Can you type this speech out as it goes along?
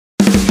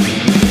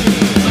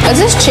Is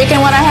this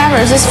chicken what I have,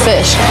 or is this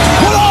fish?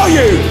 What are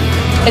you?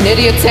 An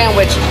idiot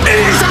sandwich.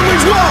 Idiot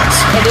sandwich what?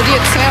 An idiot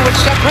sandwich,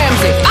 Chef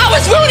Ramsay. I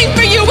was rooting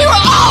for you. We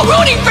were all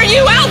rooting for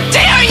you. How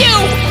dare you?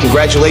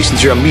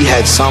 Congratulations, you're a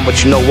meathead, son,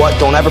 but you know what?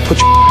 Don't ever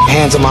put your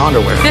hands on my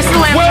underwear. This is the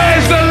lamb.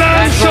 Where's the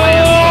lamb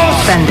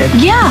sauce?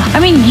 Offended. Yeah, I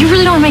mean, you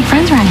really don't make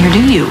friends around here,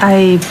 do you?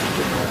 I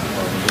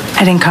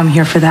didn't come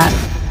here for that.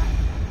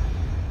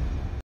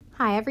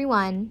 Hi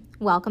everyone,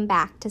 welcome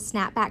back to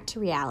Snap Back to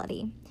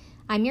Reality.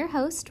 I'm your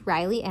host,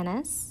 Riley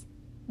Ennis.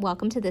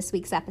 Welcome to this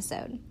week's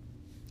episode.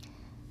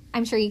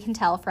 I'm sure you can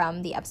tell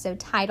from the episode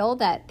title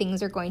that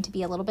things are going to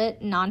be a little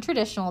bit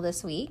non-traditional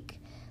this week.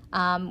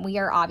 We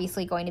are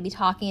obviously going to be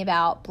talking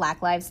about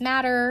Black Lives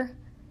Matter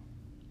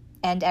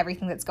and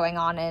everything that's going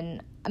on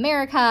in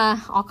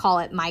America. I'll call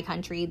it my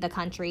country, the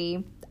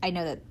country. I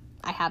know that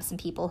I have some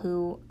people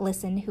who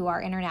listen who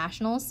are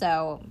international,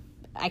 so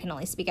I can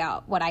only speak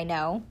out what I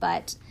know.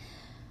 But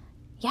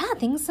yeah,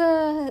 things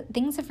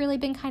have really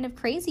been kind of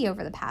crazy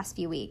over the past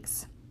few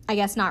weeks. I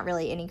guess not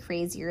really any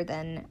crazier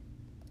than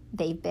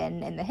they've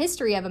been in the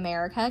history of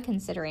America,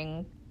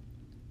 considering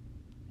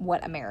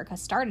what America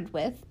started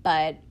with.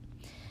 But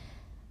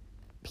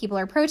people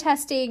are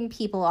protesting,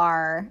 people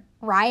are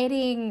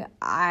rioting.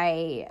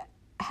 I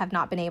have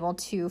not been able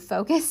to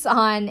focus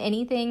on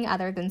anything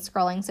other than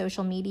scrolling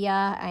social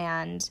media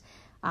and,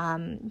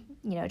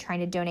 trying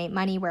to donate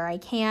money where I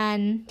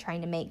can,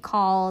 trying to make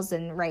calls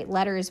and write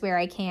letters where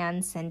I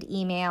can, send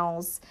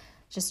emails,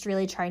 just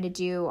really trying to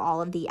do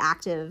all of the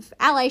active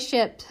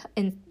allyship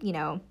and,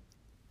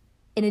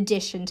 in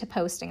addition to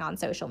posting on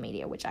social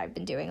media, which I've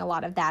been doing a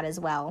lot of that as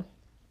well.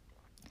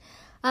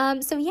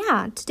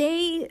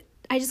 Today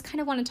I just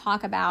kind of want to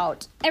talk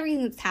about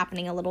everything that's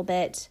happening a little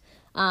bit.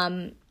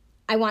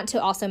 I want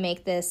to also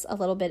make this a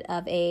little bit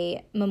of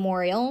a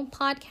memorial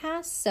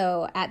podcast.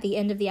 So at the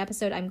end of the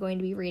episode, I'm going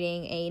to be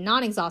reading a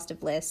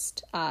non-exhaustive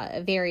list,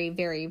 a very,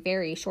 very,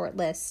 very short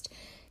list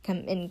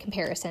in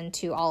comparison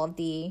to all of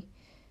the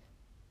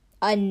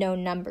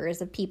unknown numbers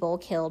of people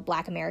killed,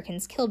 Black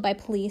Americans killed by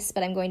police,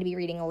 but I'm going to be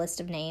reading a list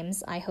of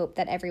names. I hope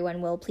that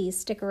everyone will please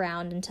stick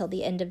around until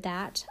the end of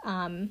that.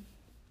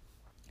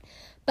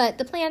 But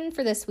the plan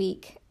for this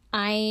week,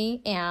 I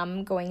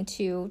am going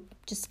to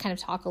just kind of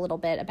talk a little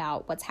bit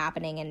about what's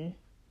happening and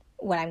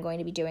what I'm going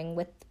to be doing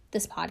with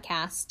this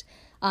podcast.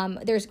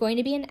 There's going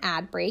to be an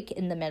ad break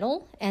in the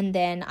middle, and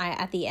then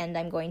at the end,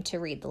 I'm going to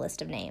read the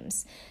list of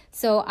names.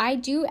 So I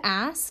do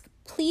ask,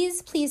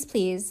 please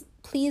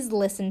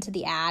listen to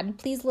the ad.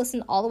 Please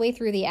listen all the way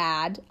through the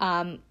ad.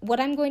 What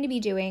I'm going to be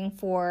doing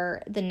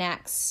for the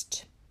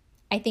next,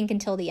 I think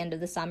until the end of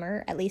the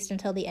summer, at least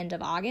until the end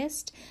of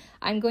August,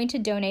 I'm going to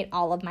donate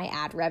all of my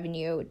ad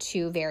revenue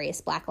to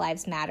various Black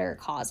Lives Matter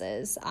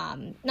causes.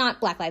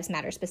 Not Black Lives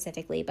Matter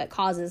specifically, but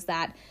causes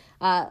that,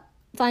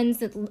 funds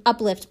that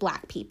uplift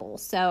Black people.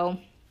 So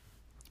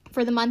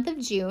for the month of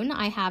June,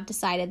 I have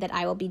decided that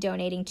I will be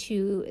donating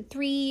to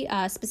three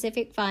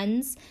specific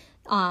funds,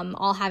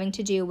 all having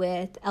to do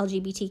with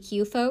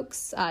LGBTQ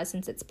folks,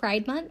 since it's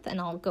Pride Month,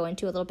 and I'll go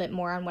into a little bit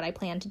more on what I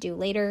plan to do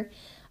later.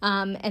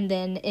 And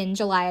then in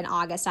July and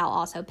August, I'll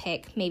also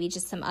pick maybe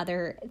just some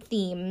other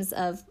themes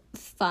of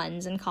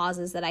funds and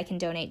causes that I can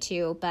donate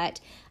to. But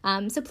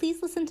so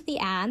please listen to the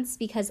ads,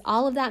 because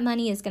all of that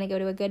money is going to go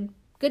to a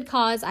good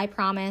cause. I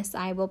promise.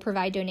 I will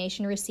provide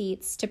donation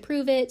receipts to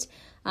prove it.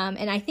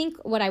 And I think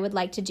what I would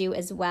like to do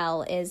as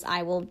well is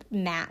I will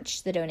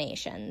match the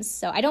donations.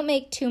 So I don't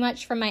make too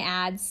much from my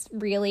ads,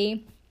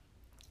 really.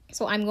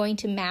 So I'm going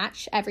to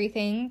match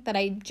everything that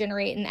I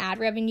generate in ad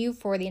revenue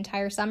for the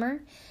entire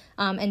summer,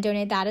 and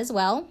donate that as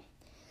well.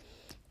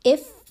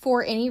 If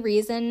for any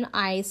reason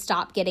I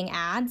stop getting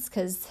ads,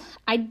 because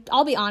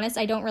I'll be honest,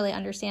 I don't really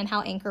understand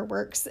how Anchor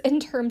works in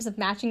terms of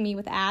matching me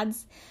with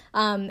ads.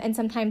 And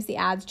sometimes the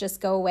ads just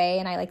go away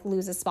and I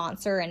lose a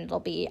sponsor, and it'll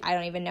be, I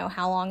don't even know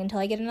how long until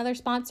I get another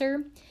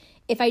sponsor.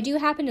 If I do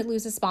happen to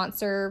lose a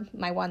sponsor,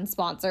 my one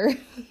sponsor,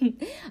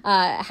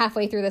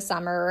 halfway through the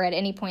summer or at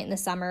any point in the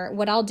summer,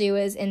 what I'll do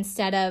is,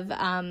 instead of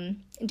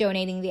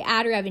donating the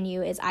ad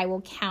revenue, is I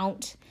will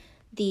count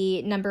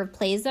the number of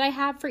plays that I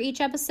have for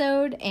each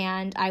episode,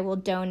 and I will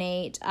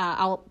donate,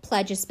 I'll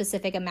pledge a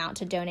specific amount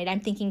to donate. I'm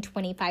thinking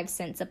 25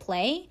 cents a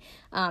play.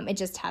 It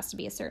just has to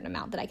be a certain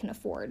amount that I can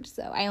afford.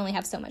 So I only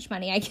have so much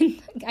money I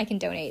can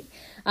donate.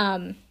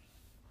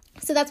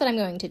 So that's what I'm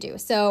going to do.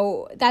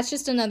 So that's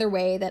just another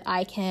way that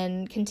I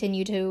can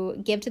continue to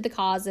give to the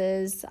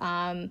causes.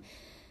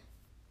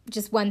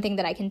 Just one thing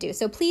that I can do.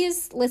 So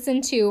please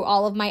listen to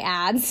all of my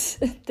ads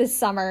this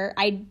summer.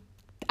 I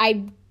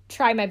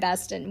try my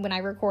best, and when I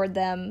record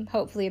them,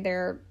 hopefully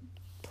they're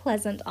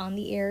pleasant on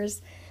the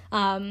ears.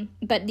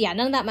 But yeah,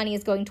 none of that money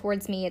is going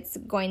towards me. It's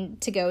going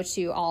to go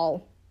to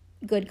all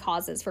good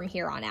causes from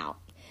here on out.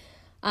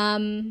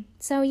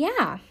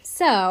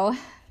 So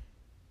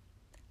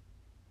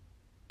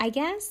I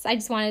guess I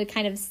just wanted to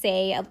kind of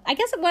say, I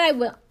guess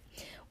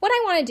what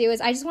I want to do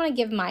is I just want to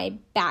give my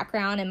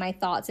background and my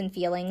thoughts and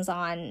feelings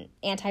on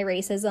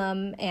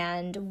anti-racism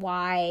and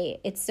why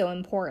it's so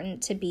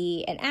important to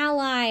be an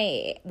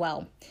ally.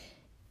 Well,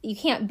 you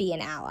can't be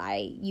an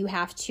ally. You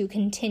have to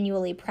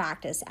continually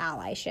practice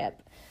allyship.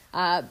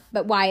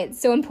 But why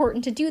it's so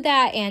important to do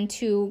that and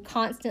to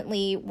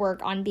constantly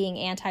work on being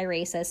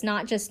anti-racist,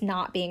 not just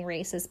not being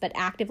racist, but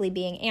actively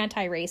being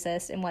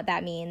anti-racist, and what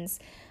that means,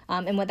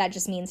 and what that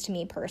just means to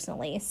me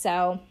personally.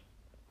 So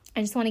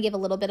I just want to give a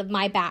little bit of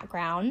my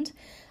background.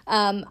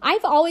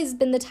 I've always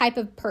been the type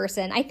of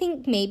person, I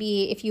think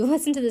maybe if you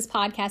listen to this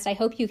podcast, I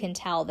hope you can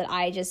tell that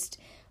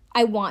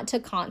I want to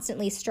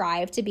constantly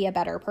strive to be a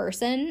better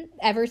person.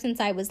 Ever since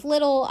I was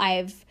little,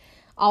 I've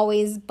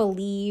always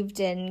believed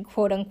in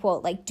quote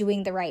unquote like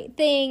doing the right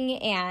thing.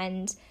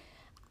 And,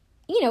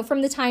 you know,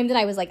 from the time that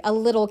I was like a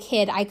little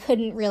kid, I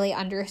couldn't really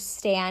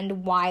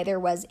understand why there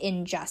was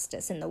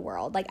injustice in the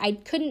world. Like I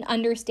couldn't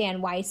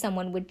understand why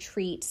someone would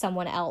treat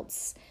someone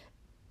else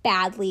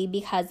badly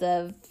because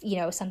of, you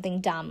know,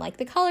 something dumb like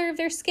the color of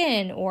their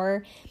skin,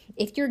 or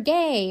if you're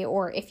gay,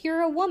 or if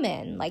you're a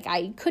woman. Like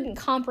I couldn't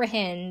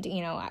comprehend,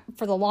 you know,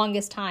 for the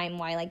longest time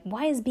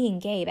why is being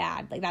gay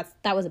bad? Like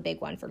that was a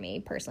big one for me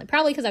personally,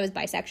 probably because I was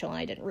bisexual and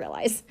I didn't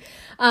realize.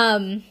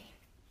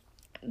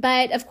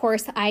 But of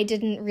course I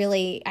didn't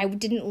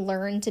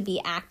learn to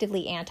be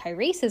actively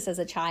anti-racist as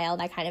a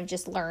child. I kind of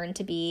just learned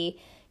to be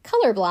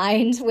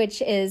colorblind,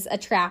 which is a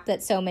trap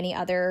that so many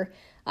other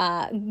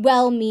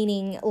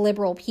well-meaning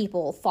liberal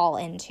people fall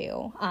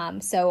into.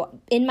 So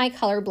in my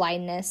color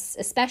blindness,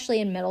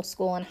 especially in middle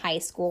school and high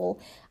school,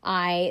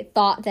 I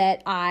thought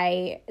that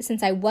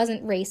since I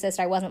wasn't racist,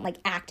 I wasn't like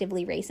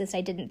actively racist.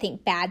 I didn't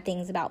think bad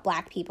things about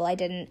Black people. I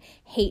didn't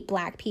hate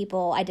Black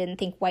people. I didn't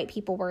think white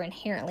people were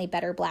inherently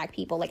better Black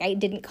people. Like I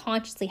didn't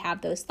consciously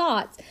have those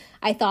thoughts.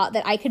 I thought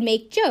that I could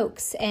make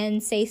jokes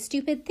and say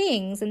stupid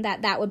things and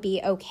that would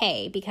be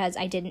okay because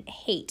I didn't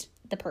hate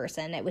the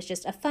person. It was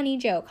just a funny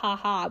joke. Ha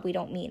ha, we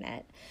don't mean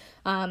it.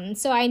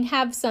 So I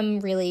have some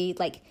really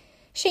like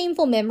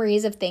shameful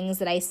memories of things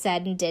that I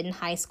said and did in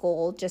high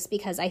school just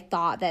because I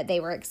thought that they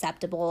were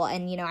acceptable.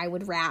 And, you know, I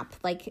would rap,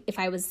 like if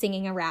I was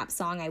singing a rap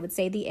song, I would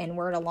say the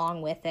N-word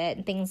along with it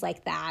and things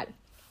like that.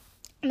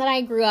 That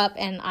I grew up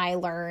and I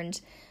learned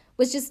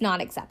was just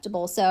not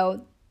acceptable.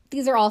 So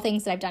these are all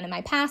things that I've done in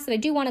my past that I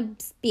do want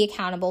to be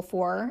accountable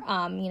for.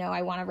 You know,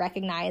 I want to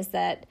recognize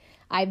that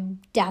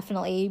I've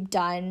definitely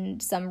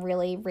done some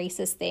really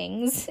racist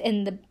things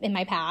in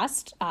my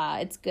past.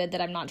 It's good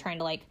that I'm not trying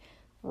to like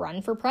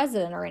run for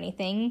president or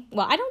anything.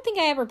 Well, I don't think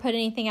I ever put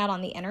anything out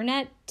on the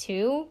internet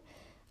too.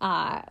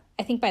 I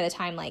think by the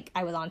time like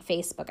I was on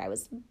Facebook, I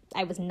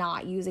was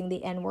not using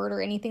the N-word or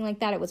anything like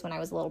that. It was when I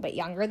was a little bit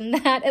younger than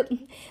that.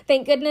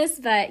 Thank goodness.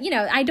 But, you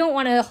know, I don't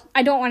want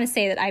to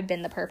say that I've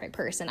been the perfect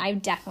person.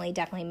 I've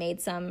definitely made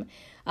some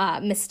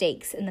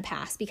mistakes in the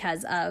past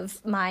because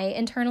of my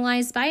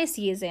internalized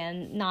biases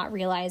and not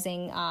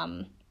realizing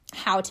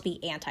how to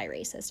be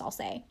anti-racist, I'll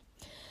say.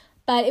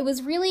 But it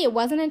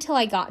wasn't until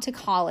I got to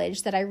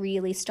college that I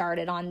really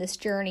started on this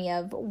journey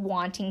of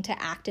wanting to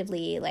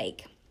actively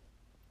like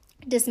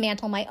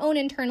dismantle my own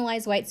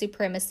internalized white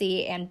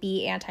supremacy and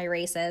be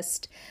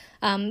anti-racist.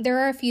 There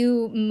are a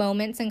few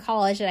moments in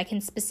college that I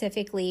can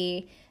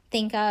specifically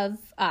think of,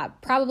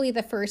 probably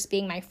the first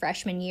being my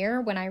freshman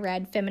year when I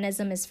read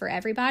Feminism is for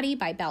Everybody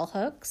by Bell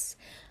Hooks.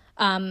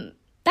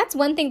 That's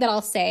one thing that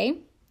I'll say.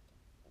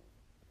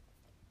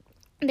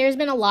 There's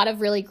been a lot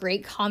of really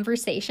great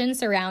conversation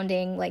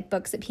surrounding like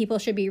books that people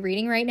should be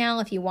reading right now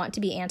if you want to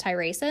be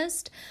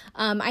anti-racist.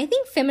 I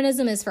think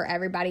Feminism is for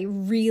Everybody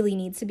really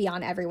needs to be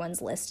on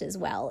everyone's list as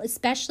well,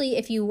 especially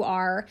if you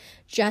are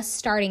just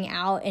starting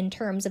out in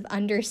terms of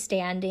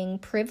understanding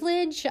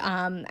privilege.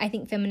 I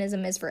think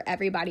Feminism is for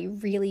Everybody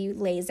really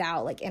lays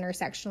out like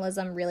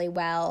intersectionalism really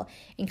well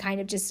and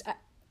kind of just,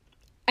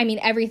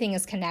 everything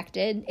is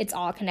connected. It's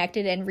all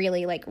connected, and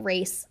really like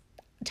race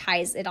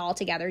ties it all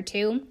together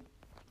too.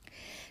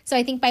 So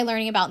I think by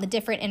learning about the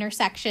different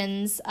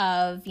intersections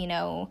of, you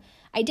know,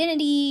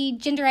 identity,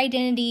 gender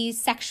identity,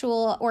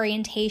 sexual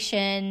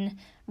orientation,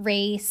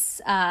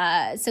 race,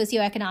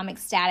 socioeconomic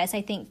status,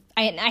 I think,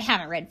 I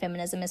haven't read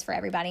Feminism is for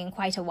Everybody in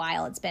quite a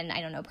while. It's been,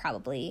 I don't know,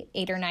 probably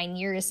 8 or 9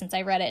 years since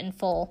I read it in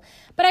full.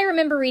 But I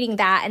remember reading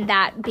that and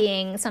that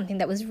being something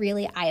that was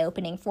really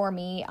eye-opening for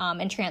me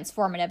and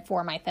transformative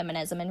for my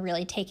feminism and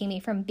really taking me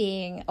from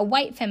being a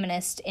white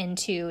feminist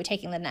into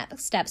taking the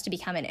next steps to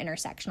become an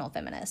intersectional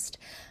feminist.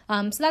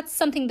 So that's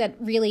something that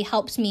really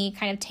helped me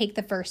kind of take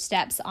the first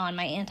steps on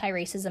my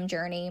anti-racism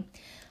journey.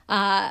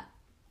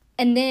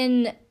 And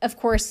then, of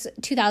course,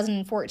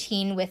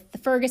 2014 with the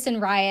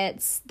Ferguson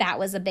riots, that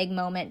was a big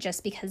moment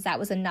just because that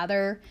was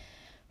another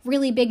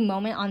really big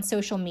moment on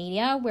social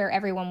media where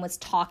everyone was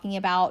talking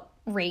about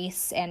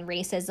race and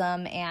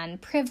racism and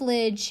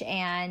privilege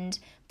and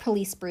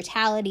police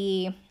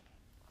brutality.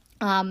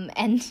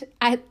 And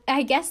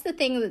I guess the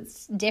thing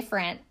that's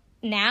different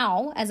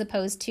now as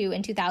opposed to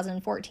in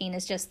 2014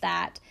 is just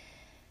that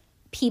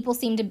people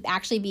seem to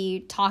actually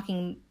be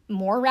talking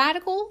more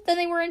radical than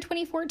they were in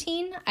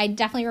 2014. I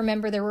definitely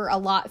remember there were a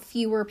lot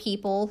fewer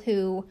people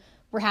who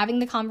were having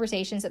the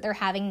conversations that they're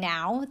having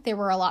now. There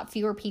were a lot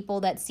fewer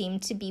people that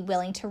seemed to be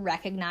willing to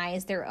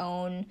recognize their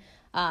own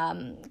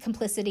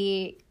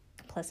complicity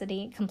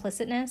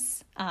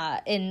complicitness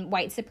in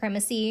white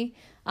supremacy,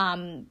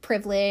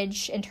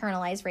 privilege,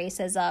 internalized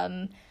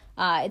racism.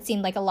 It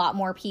seemed like a lot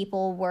more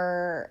people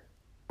were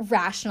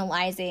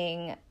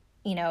rationalizing,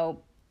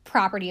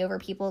 property over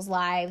people's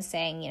lives,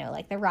 saying,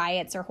 like the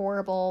riots are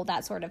horrible,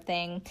 that sort of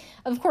thing.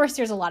 Of course,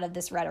 there's a lot of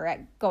this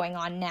rhetoric going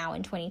on now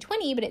in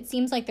 2020, but it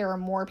seems like there are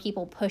more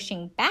people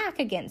pushing back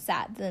against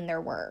that than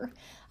there were.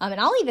 And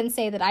I'll even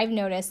say that I've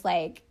noticed,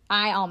 like,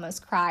 I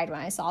almost cried when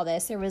I saw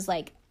this. There was,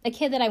 like, a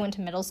kid that I went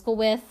to middle school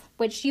with,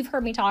 which you've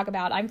heard me talk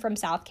about. I'm from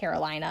South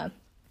Carolina.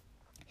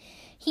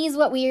 He's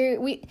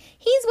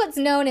what's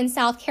known in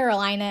South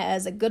Carolina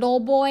as a good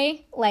old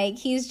boy. Like,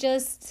 he's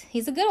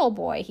a good old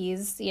boy.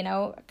 He's,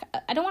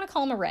 I don't want to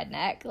call him a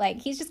redneck. Like,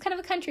 he's just kind of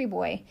a country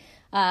boy.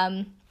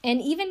 And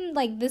even,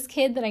 like, this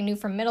kid that I knew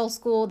from middle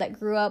school that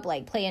grew up,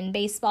 like, playing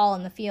baseball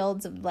in the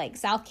fields of, like,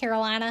 South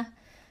Carolina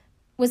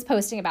was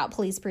posting about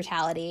police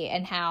brutality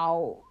and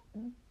how,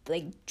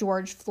 like,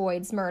 George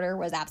Floyd's murder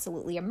was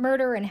absolutely a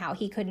murder and how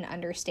he couldn't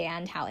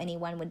understand how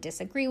anyone would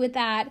disagree with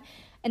that.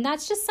 And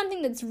that's just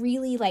something that's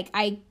really, like,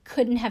 I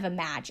couldn't have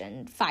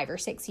imagined 5 or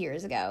 6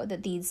 years ago,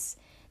 that these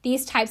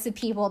types of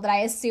people that I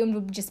assumed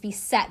would just be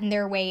set in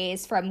their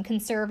ways from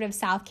conservative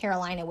South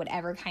Carolina would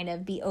ever kind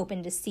of be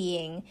open to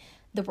seeing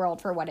the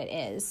world for what it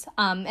is.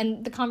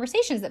 And the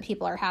conversations that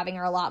people are having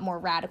are a lot more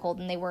radical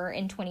than they were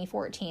in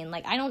 2014.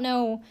 Like, I don't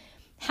know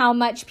how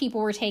much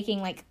people were taking,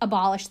 like,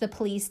 abolish the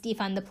police,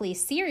 defund the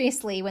police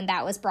seriously when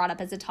that was brought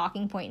up as a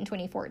talking point in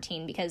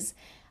 2014, because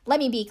let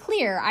me be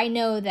clear, I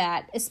know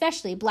that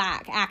especially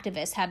Black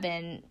activists have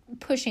been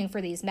pushing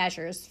for these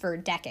measures for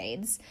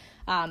decades,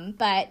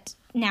 but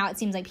now it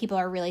seems like people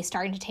are really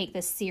starting to take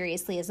this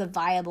seriously as a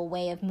viable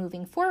way of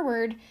moving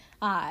forward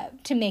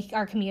to make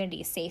our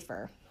communities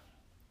safer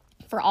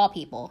for all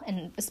people,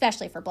 and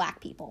especially for Black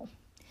people.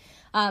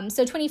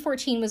 So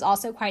 2014 was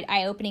also quite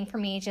eye-opening for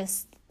me,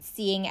 just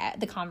seeing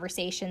the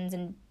conversations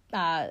and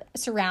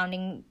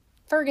surrounding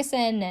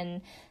Ferguson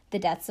and the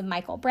deaths of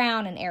Michael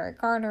Brown and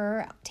Eric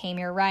Garner,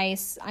 Tamir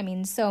Rice. I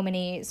mean, so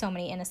many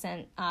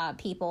innocent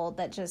people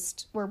that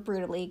just were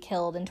brutally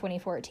killed in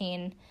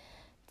 2014.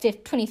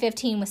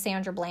 2015 with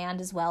Sandra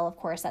Bland as well, of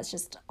course. That's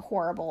just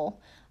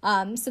horrible.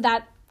 So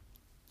that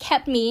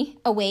kept me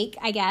awake,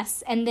 I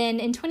guess. And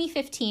then in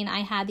 2015, I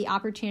had the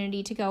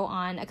opportunity to go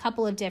on a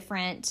couple of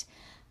different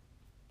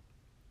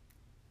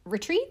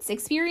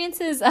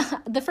experiences.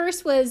 The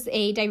first was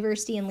a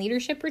diversity and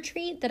leadership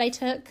retreat that I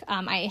took.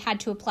 I had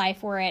to apply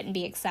for it and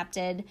be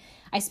accepted.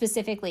 I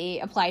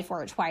specifically applied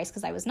for it twice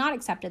because I was not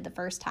accepted the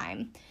first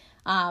time.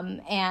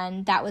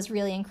 And that was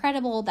really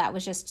incredible. That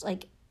was just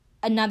like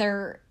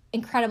another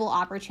incredible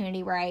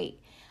opportunity where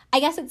I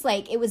guess it's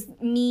like it was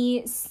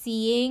me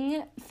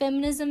seeing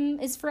feminism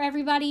is for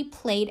everybody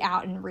played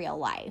out in real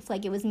life.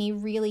 Like, it was me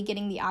really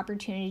getting the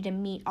opportunity to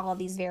meet all of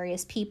these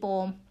various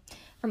people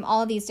from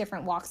all of these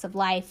different walks of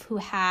life who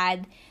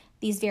had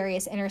these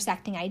various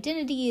intersecting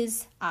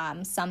identities,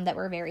 some that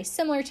were very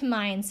similar to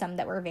mine, some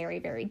that were very,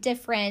 very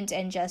different,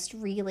 and just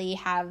really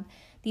have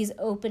these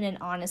open and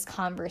honest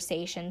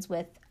conversations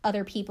with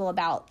other people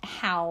about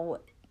how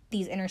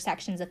these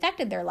intersections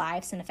affected their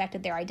lives and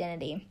affected their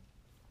identity.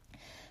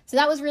 So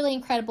that was really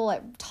incredible.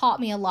 It taught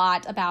me a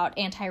lot about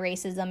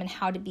anti-racism and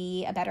how to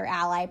be a better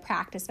ally,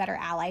 practice better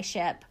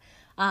allyship.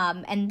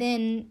 And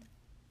then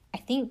I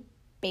think,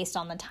 based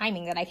on the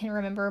timing that I can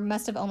remember,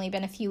 must have only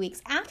been a few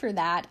weeks after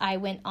that, I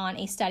went on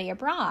a study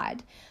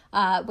abroad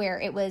where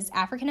it was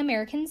African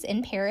Americans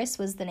in Paris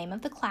was the name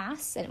of the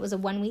class, and it was a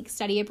 1-week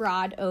study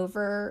abroad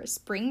over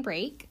spring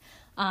break.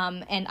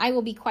 And I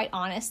will be quite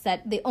honest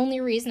that the only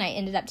reason I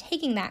ended up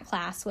taking that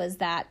class was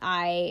that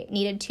I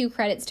needed 2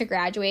 credits to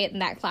graduate,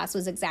 and that class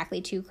was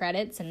exactly 2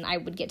 credits, and I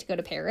would get to go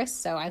to Paris,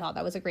 so I thought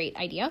that was a great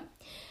idea.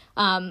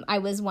 I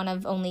was one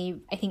of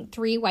only, I think,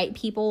 3 white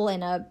people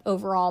in a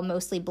overall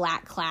mostly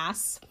Black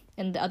class,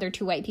 and the other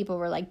 2 white people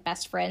were like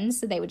best friends,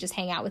 so they would just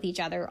hang out with each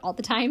other all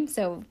the time,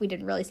 so we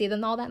didn't really see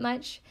them all that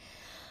much.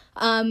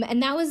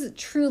 And that was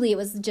truly, it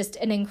was just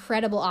an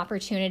incredible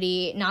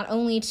opportunity, not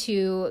only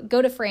to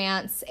go to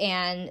France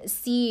and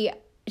see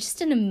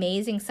just an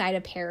amazing side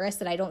of Paris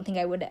that I don't think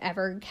I would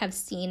ever have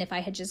seen if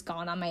I had just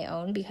gone on my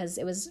own, because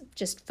it was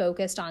just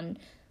focused on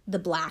the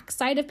Black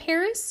side of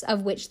Paris,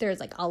 of which there's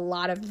like a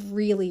lot of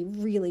really,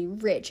 really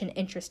rich and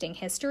interesting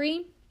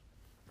history.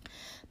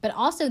 But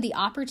also the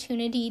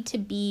opportunity to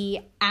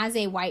be, as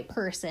a white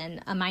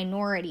person, a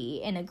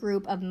minority in a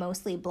group of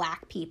mostly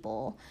Black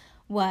people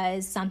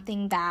was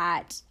something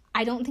that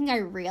I don't think I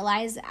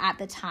realized at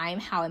the time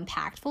how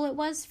impactful it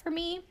was for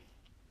me,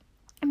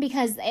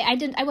 because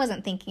I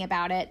wasn't thinking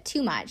about it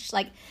too much.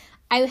 Like,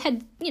 I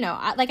had,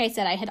 like I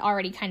said, I had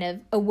already kind of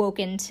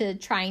awoken to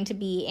trying to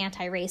be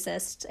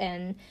anti-racist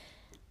and,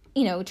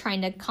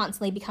 trying to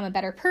constantly become a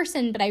better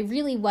person, but I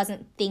really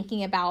wasn't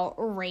thinking about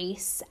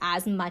race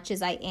as much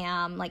as I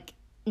am, like,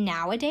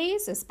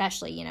 nowadays,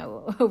 especially,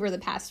 over the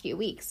past few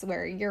weeks,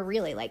 where you're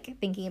really, like,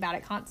 thinking about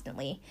it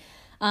constantly.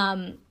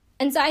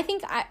 And so I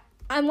think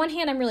on one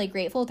hand, I'm really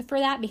grateful for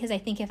that, because I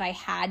think if I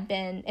had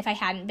been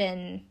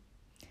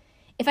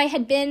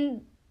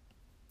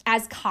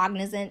as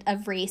cognizant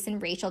of race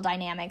and racial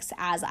dynamics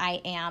as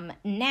I am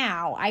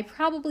now, I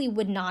probably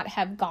would not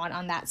have gone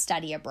on that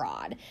study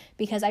abroad,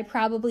 because I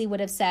probably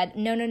would have said,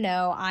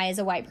 no, I as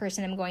a white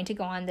person am going to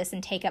go on this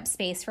and take up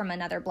space from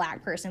another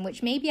Black person,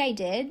 which maybe I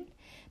did.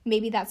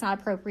 Maybe that's not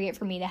appropriate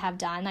for me to have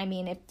done. I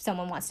mean, if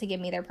someone wants to give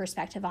me their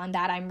perspective on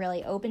that, I'm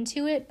really open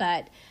to it,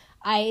 but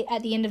I,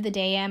 at the end of the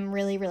day, am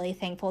really, really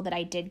thankful that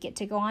I did get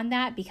to go on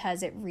that,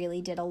 because it really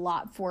did a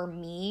lot for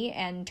me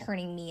and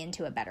turning me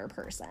into a better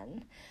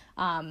person.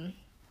 And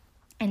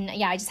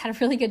yeah, I just had a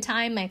really good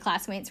time. My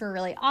classmates were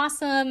really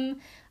awesome.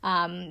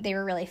 They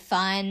were really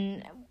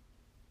fun.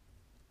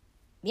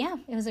 Yeah,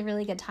 it was a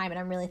really good time, and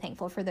I'm really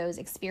thankful for those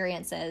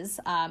experiences,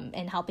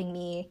 and helping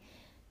me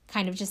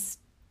kind of just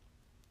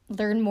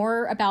learn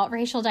more about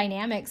racial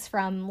dynamics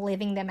from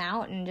living them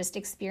out and just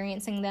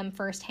experiencing them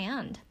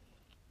firsthand.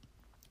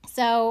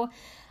 So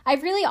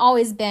I've really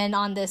always been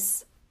on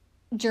this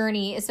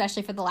journey,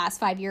 especially for the last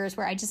 5 years,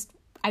 where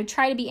I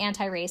try to be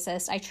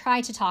anti-racist. I try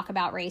to talk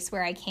about race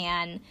where I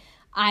can.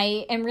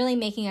 I am really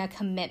making a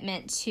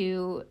commitment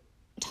to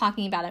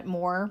talking about it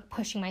more,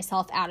 pushing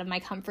myself out of my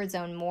comfort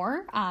zone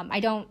more.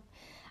 I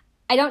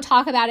don't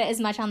talk about it as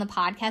much on the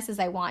podcast as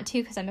I want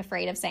to, because I'm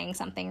afraid of saying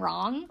something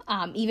wrong.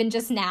 Even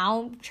just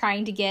now,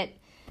 trying to get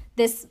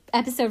this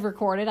episode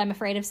recorded, I'm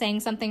afraid of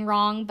saying something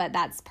wrong, but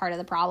that's part of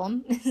the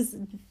problem, is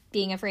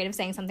being afraid of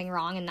saying something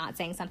wrong and not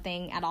saying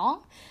something at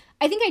all.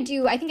 I think I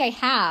do. I think I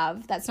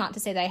have. That's not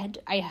to say that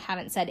I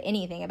haven't said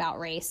anything about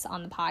race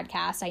on the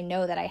podcast. I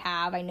know that I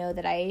have. I know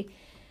that I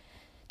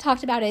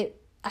talked about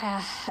it,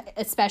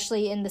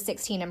 especially in the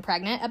 16 and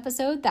pregnant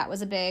episode. That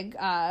was a big,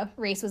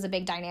 race was a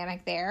big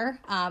dynamic there.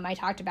 I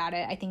talked about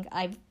it. I think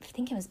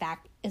it was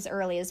back as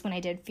early as when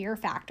I did Fear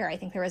Factor. I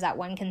think there was that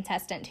one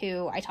contestant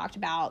who I talked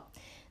about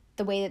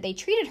the way that they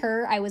treated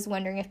her. I was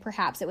wondering if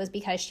perhaps it was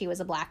because she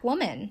was a Black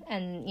woman,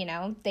 and, you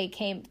know,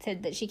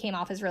 that she came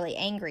off as really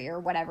angry or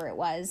whatever it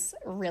was,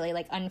 really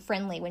like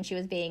unfriendly, when she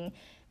was being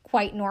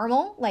quite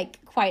normal,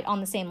 like quite on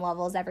the same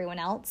level as everyone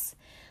else.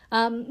 So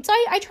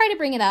I try to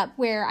bring it up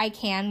where I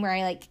can, where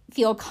I like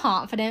feel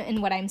confident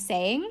in what I'm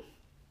saying,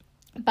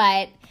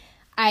 but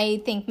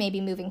I think maybe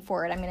moving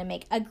forward, I'm going to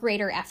make a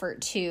greater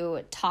effort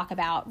to talk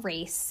about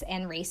race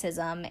and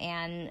racism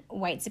and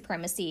white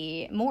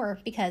supremacy more,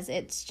 because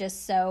it's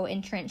just so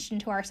entrenched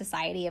into our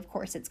society. Of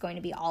course, it's going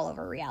to be all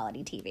over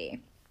reality TV.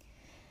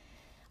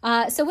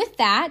 So with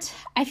that,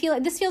 I feel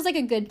like this feels like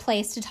a good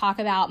place to talk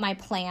about my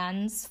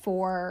plans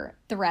for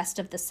the rest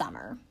of the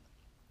summer,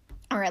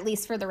 or at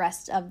least for the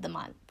rest of the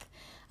month.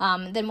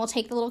 Then we'll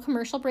take the little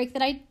commercial break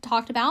that I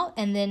talked about,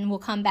 and then we'll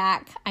come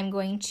back. I'm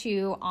going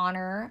to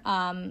honor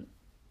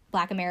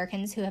Black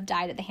Americans who have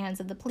died at the hands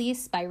of the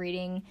police by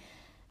reading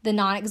the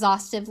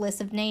non-exhaustive list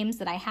of names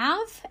that I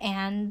have,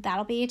 and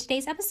that'll be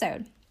today's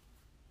episode.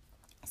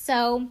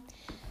 So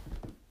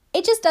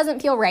it just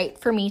doesn't feel right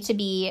for me to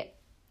be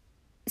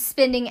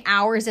spending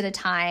hours at a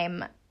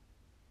time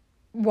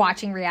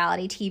watching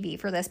reality TV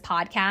for this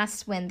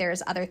podcast when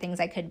there's other things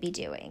I could be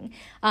doing.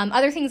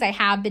 Other things I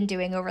have been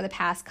doing over the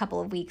past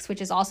couple of weeks,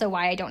 which is also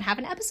why I don't have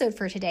an episode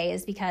for today,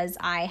 is because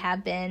I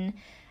have been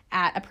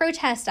at a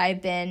protest.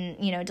 I've been,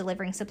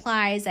 delivering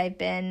supplies. I've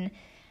been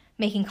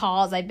making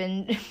calls. I've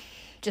been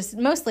just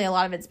mostly, a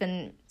lot of it's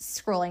been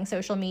scrolling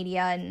social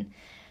media and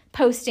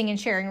posting and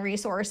sharing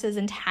resources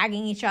and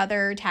tagging each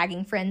other,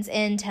 tagging friends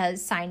in to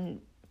sign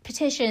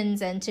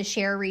petitions and to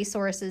share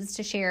resources,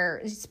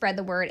 to spread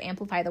the word,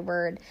 amplify the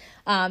word.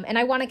 And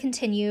I want to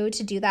continue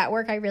to do that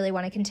work. I really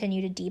want to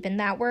continue to deepen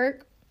that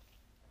work.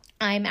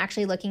 I'm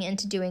actually looking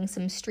into doing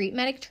some street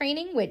medic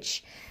training,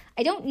 which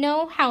I don't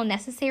know how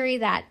necessary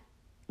that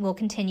will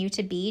continue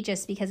to be,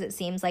 just because it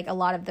seems like a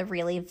lot of the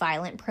really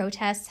violent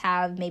protests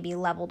have maybe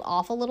leveled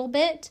off a little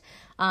bit.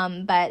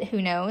 But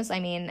who knows? I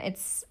mean,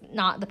 it's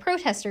not the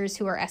protesters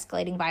who are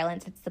escalating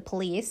violence, it's the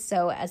police.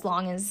 So as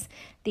long as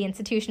the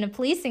institution of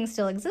policing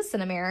still exists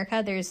in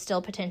America, there's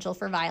still potential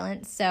for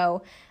violence.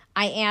 So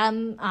I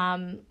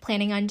am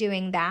planning on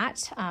doing that.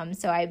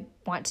 So I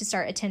want to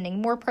start attending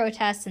more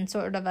protests in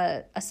sort of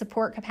a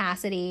support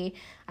capacity.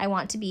 I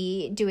want to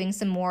be doing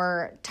some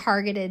more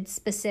targeted,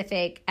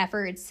 specific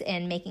efforts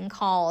in making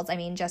calls. I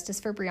mean, justice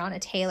for Breonna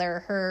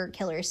Taylor, her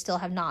killers still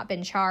have not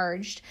been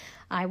charged.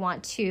 I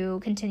want to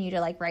continue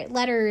to write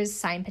letters,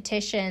 sign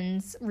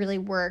petitions, really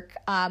work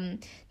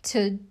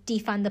to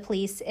defund the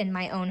police in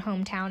my own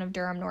hometown of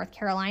Durham, North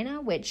Carolina,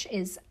 which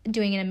is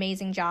doing an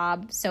amazing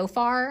job so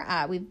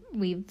far.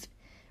 We've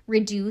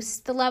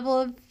reduced the level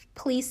of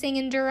policing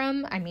in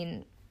Durham. I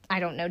mean, I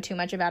don't know too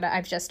much about it.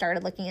 I've just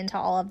started looking into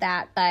all of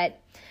that,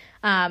 but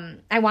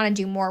I want to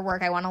do more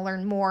work. I want to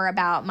learn more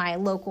about my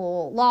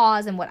local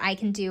laws and what I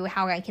can do,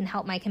 how I can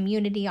help my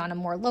community on a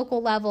more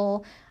local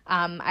level.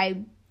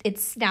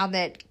 It's now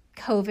that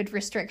COVID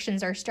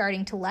restrictions are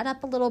starting to let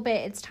up a little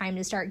bit, it's time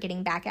to start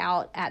getting back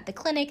out at the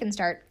clinic and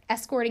start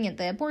escorting at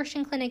the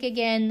abortion clinic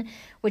again,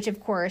 which of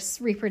course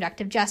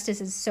reproductive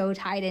justice is so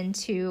tied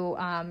into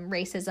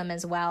racism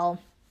as well.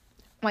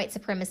 white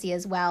supremacy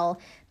as well.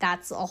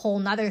 That's a whole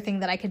nother thing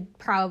that I could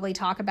probably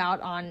talk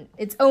about on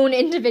its own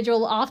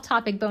individual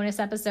off-topic bonus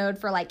episode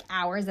for like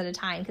hours at a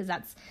time, because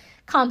that's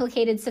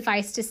complicated,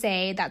 suffice to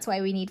say. That's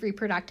why we need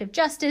reproductive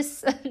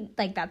justice.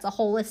 Like, that's a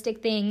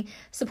holistic thing.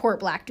 Support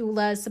Black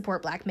doulas,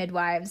 support Black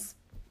midwives.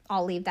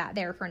 I'll leave that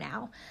there for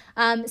now.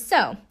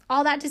 So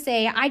all that to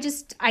say,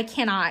 I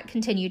cannot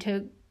continue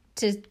to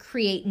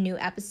create new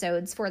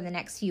episodes for the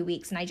next few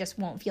weeks, and I just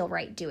won't feel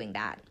right doing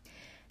that.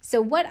 So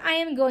what I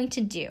am going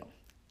to do,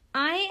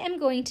 I am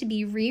going to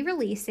be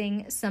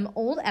re-releasing some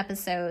old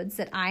episodes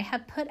that I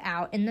have put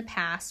out in the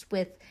past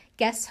with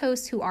guest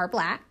hosts who are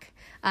Black.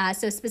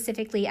 So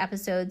specifically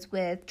episodes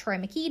with Troy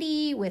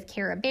McEady, with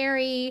Cara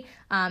Berry,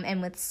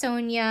 and with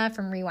Sonia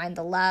from Rewind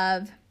the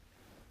Love.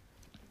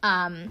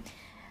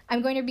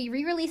 I'm going to be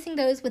re-releasing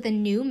those with a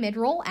new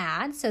mid-roll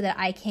ad so that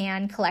I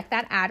can collect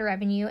that ad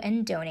revenue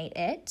and donate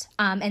it.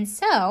 And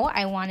so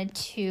I wanted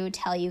to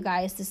tell you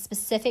guys the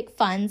specific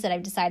funds that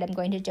I've decided I'm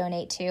going to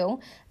donate to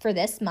for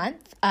this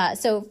month.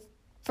 So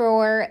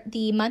for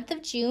the month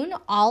of June,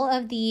 all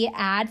of the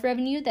ad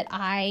revenue that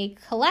I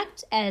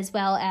collect, as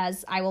well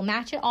as I will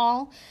match it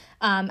all,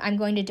 I'm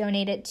going to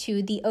donate it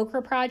to the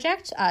Okra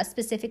Project,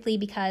 specifically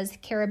because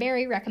Cara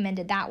Berry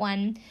recommended that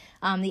one.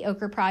 The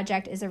Okra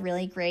Project is a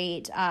really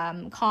great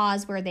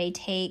cause where they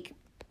take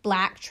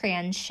Black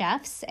trans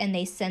chefs and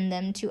they send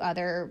them to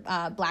other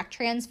Black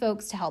trans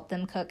folks to help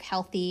them cook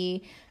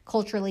healthy,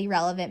 culturally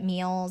relevant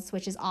meals,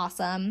 which is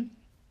awesome.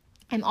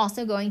 I'm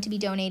also going to be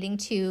donating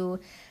to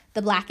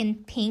the Black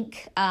and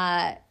Pink,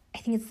 I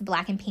think it's the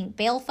Black and Pink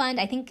Bail Fund.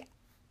 I think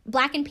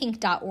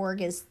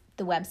blackandpink.org is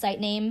the website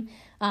name.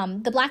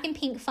 The Black and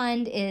Pink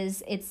Fund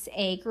it's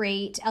a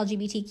great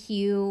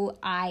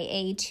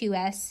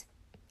LGBTQIA2S,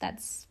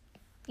 that's,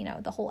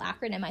 the whole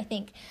acronym, I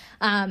think,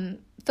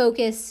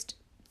 focused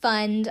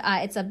fund.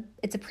 It's a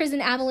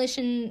prison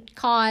abolition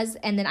cause.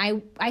 And then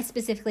I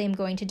specifically am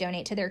going to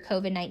donate to their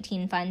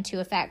COVID-19 fund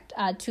to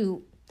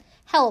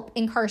help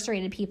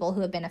incarcerated people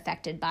who have been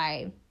affected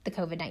by the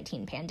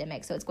COVID-19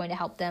 pandemic. So it's going to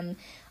help them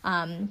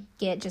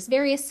get just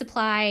various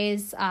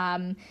supplies,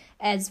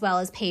 as well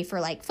as pay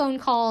for like phone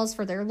calls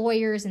for their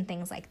lawyers and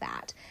things like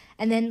that.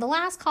 And then the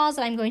last cause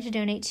that I'm going to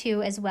donate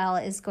to as well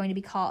is going to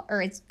be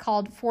it's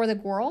called For the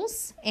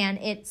Girls, and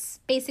it's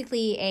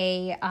basically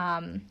a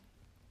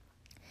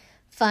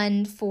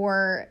fund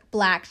for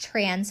Black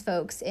trans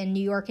folks in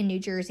New York and New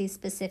Jersey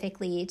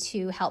specifically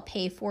to help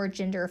pay for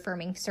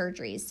gender-affirming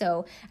surgeries.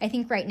 So I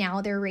think right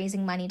now they're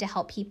raising money to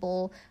help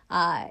people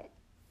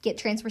get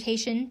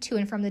transportation to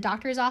and from the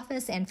doctor's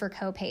office and for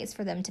co-pays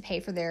for them to pay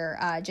for their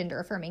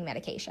gender-affirming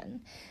medication.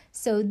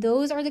 So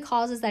those are the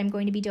causes that I'm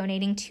going to be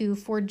donating to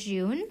for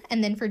June.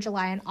 And then for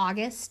July and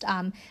August,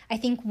 I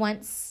think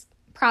once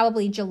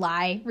probably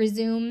July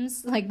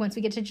resumes, like once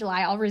we get to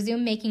July, I'll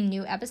resume making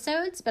new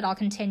episodes, but I'll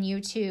continue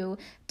to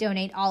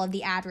donate all of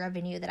the ad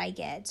revenue that I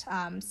get.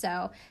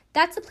 So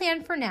that's the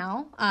plan for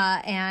now,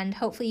 and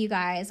hopefully you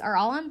guys are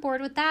all on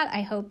board with that.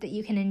 I hope that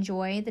you can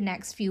enjoy the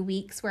next few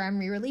weeks where I'm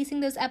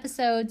re-releasing those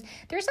episodes.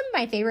 They're some of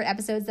my favorite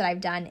episodes that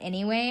I've done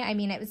anyway. I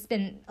mean, it's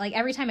been like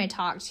every time I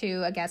talk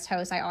to a guest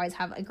host, I always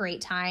have a great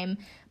time.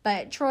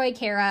 But Troy,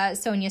 Cara,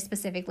 Sonia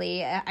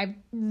specifically, I've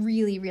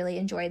really, really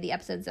enjoyed the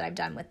episodes that I've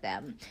done with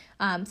them.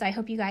 So I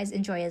hope you guys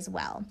enjoy as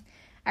well.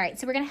 All right,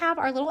 so we're going to have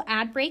our little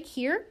ad break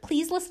here.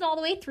 Please listen all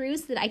the way through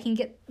so that I can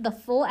get the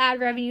full ad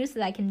revenue so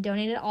that I can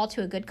donate it all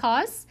to a good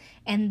cause.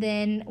 And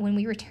then when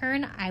we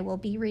return, I will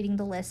be reading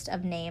the list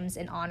of names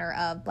in honor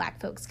of Black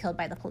folks killed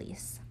by the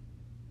police.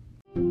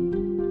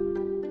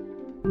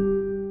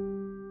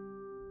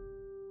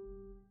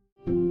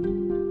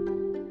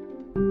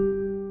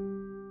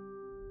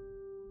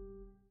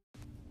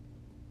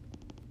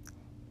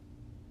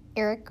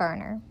 Eric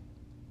Garner,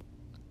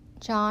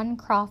 John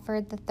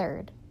Crawford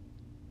III,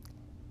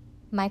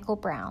 Michael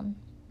Brown,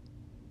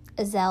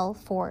 Ezell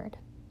Ford,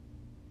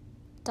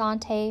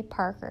 Dante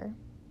Parker,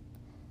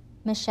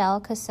 Michelle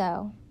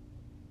Casso,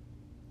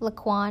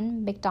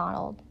 Laquan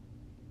McDonald,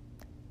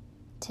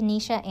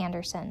 Tanisha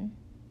Anderson,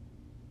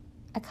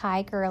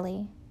 Akai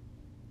Gurley,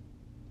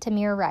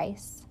 Tamir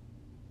Rice,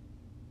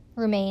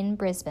 Romaine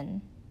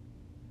Brisbane,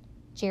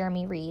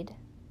 Jeremy Reed,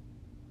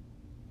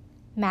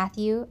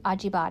 Matthew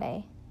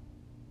Ajibade,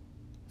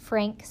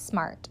 Frank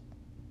Smart,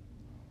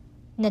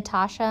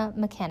 Natasha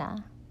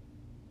McKenna,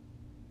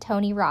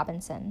 Tony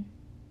Robinson,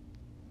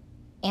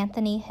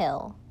 Anthony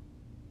Hill,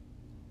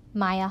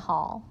 Maya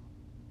Hall,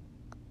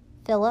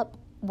 Philip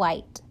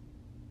White,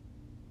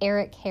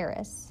 Eric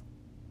Harris,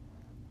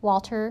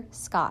 Walter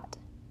Scott,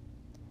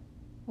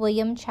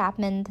 William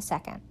Chapman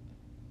II,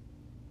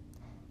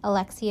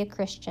 Alexia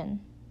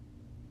Christian,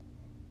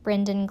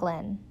 Brendan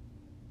Glenn,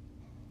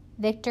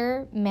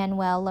 Victor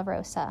Manuel La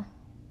Rosa,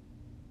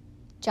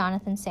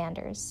 Jonathan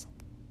Sanders,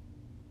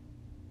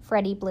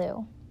 Freddie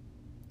Blue,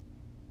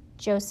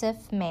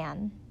 Joseph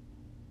Mann,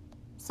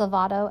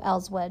 Salvato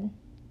Ellswood,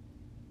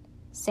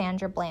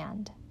 Sandra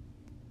Bland,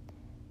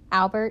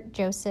 Albert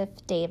Joseph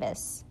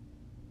Davis,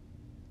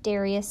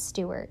 Darius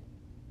Stewart,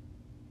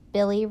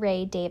 Billy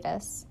Ray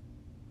Davis,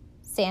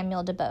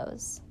 Samuel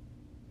DeBose,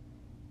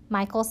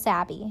 Michael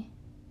Sabby,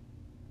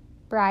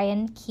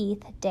 Brian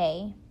Keith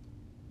Day,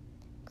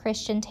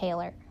 Christian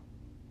Taylor,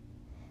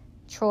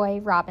 Troy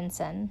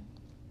Robinson,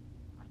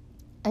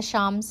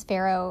 Ashams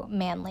Farrow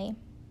Manley,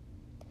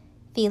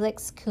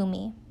 Felix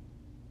Kumi,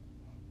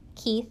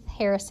 Keith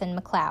Harrison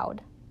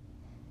McLeod,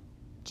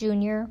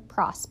 Junior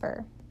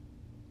Prosper,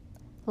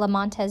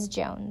 Lamontez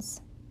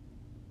Jones,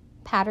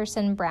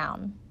 Patterson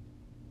Brown,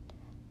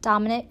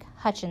 Dominic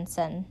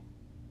Hutchinson,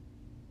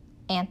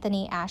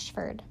 Anthony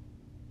Ashford,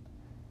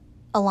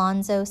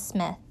 Alonzo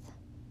Smith,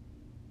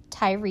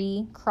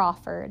 Tyree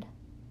Crawford,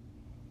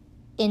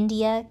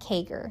 India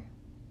Kager,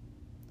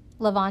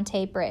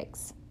 Levante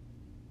Briggs,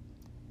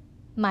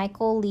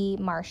 Michael Lee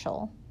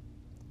Marshall,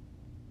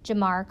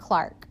 Jamar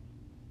Clark,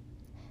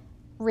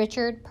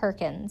 Richard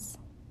Perkins,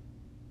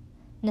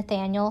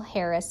 Nathaniel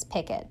Harris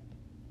Pickett,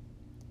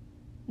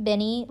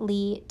 Benny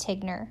Lee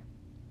Tigner,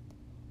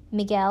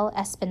 Miguel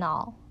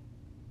Espinal,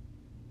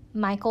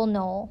 Michael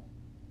Knoll,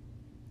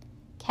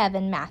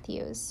 Kevin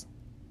Matthews,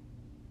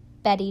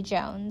 Betty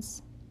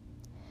Jones,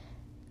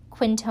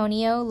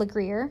 Quintonio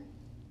Legrier,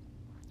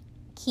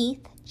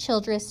 Keith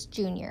Childress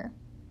Jr.,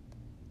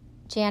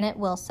 Janet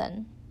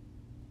Wilson,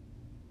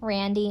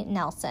 Randy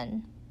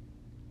Nelson,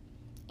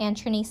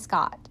 Anthony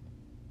Scott,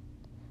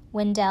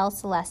 Wendell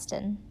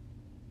Celestin,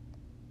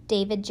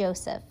 David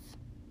Joseph,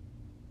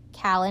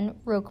 Callan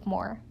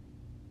Roquemore,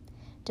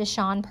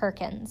 Deshaun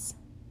Perkins,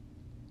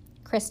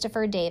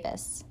 Christopher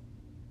Davis,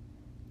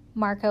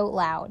 Marco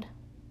Loud,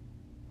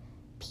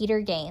 Peter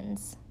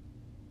Gaines,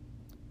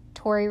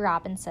 Tori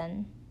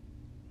Robinson,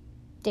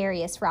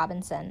 Darius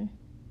Robinson,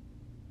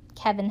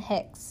 Kevin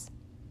Hicks,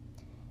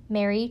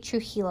 Mary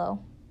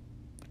Trujillo,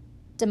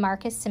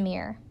 DeMarcus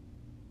Samir,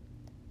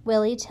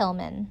 Willie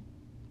Tillman,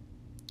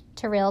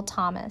 Terrell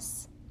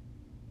Thomas,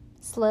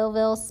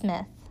 Slillville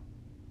Smith,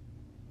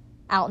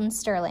 Alton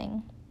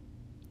Sterling,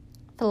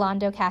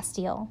 Philando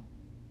Castile,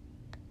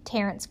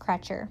 Terrence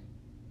Crutcher,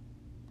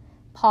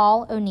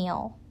 Paul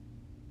O'Neill,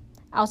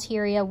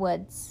 Alteria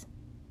Woods,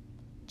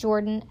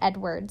 Jordan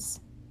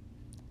Edwards,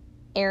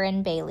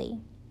 Aaron Bailey,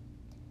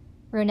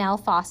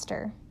 Ronell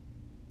Foster,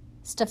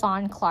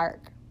 Stephon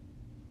Clark,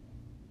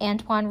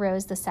 Antoine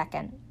Rose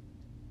II,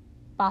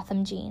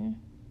 Botham Jean,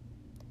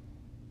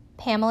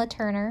 Pamela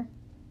Turner,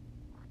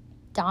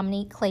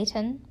 Dominique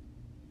Clayton,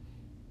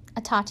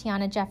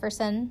 Tatiana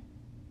Jefferson,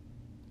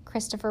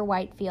 Christopher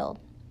Whitefield,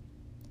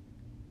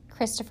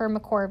 Christopher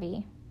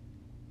McCorvey,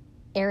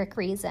 Eric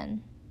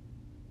Reason,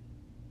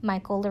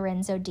 Michael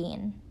Lorenzo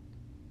Dean,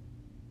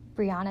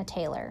 Breonna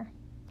Taylor,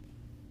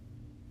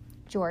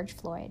 George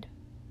Floyd.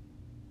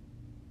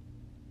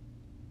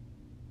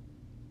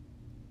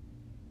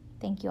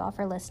 Thank you all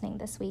for listening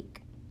this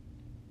week.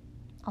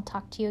 I'll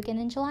talk to you again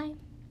in July.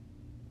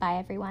 Bye,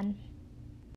 everyone.